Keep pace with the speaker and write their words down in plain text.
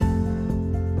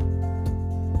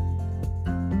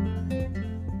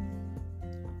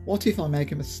What if I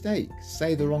make a mistake,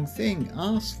 say the wrong thing,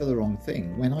 ask for the wrong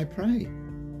thing when I pray?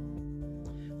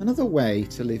 Another way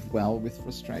to live well with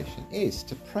frustration is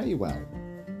to pray well.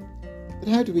 But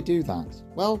how do we do that?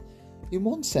 Well, in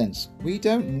one sense, we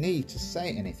don't need to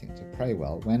say anything to pray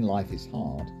well when life is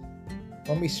hard,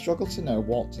 when we struggle to know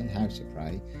what and how to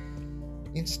pray.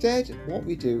 Instead, what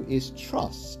we do is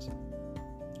trust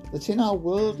that in our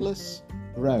wordless,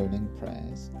 groaning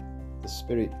prayers, the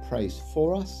Spirit prays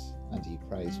for us, and He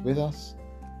prays with us,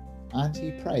 and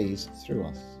He prays through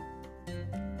us.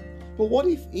 But what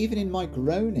if, even in my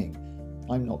groaning,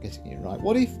 I'm not getting it right?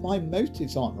 What if my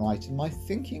motives aren't right and my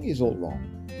thinking is all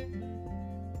wrong?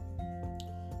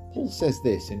 Paul says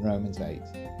this in Romans 8.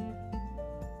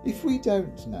 If we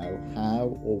don't know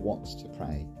how or what to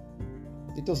pray,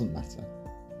 it doesn't matter.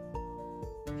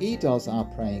 He does our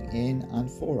praying in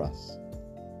and for us,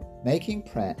 making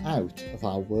prayer out of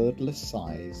our wordless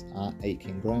sighs, our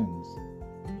aching groans.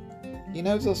 He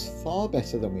knows us far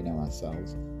better than we know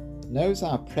ourselves, knows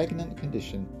our pregnant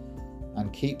condition,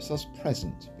 and keeps us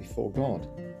present before God.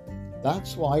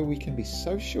 That's why we can be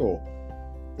so sure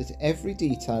that every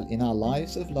detail in our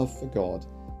lives of love for God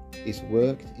is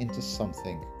worked into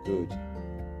something good.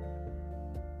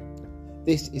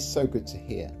 This is so good to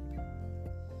hear.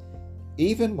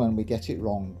 Even when we get it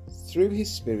wrong, through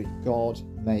His Spirit, God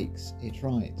makes it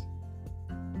right.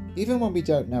 Even when we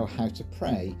don't know how to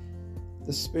pray,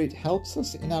 the Spirit helps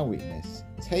us in our weakness,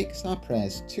 takes our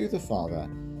prayers to the Father,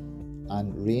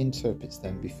 and reinterprets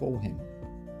them before Him.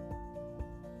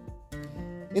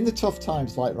 In the tough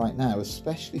times like right now,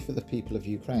 especially for the people of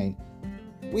Ukraine,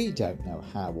 we don't know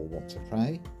how or what to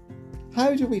pray.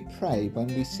 How do we pray when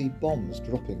we see bombs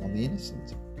dropping on the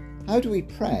innocent? How do we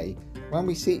pray when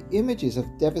we see images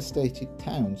of devastated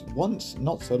towns once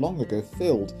not so long ago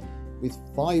filled with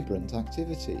vibrant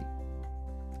activity?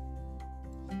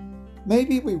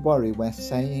 Maybe we worry we're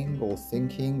saying or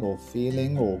thinking or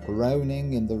feeling or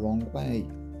groaning in the wrong way.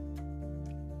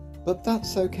 But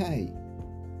that's okay.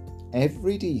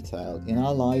 Every detail in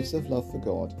our lives of love for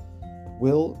God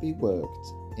will be worked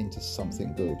into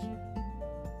something good.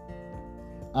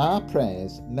 Our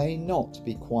prayers may not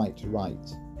be quite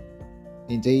right.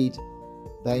 Indeed,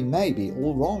 they may be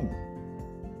all wrong.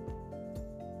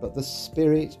 But the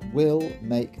Spirit will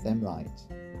make them right.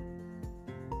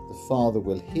 The Father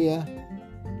will hear,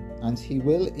 and He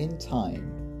will in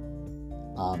time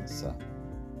answer.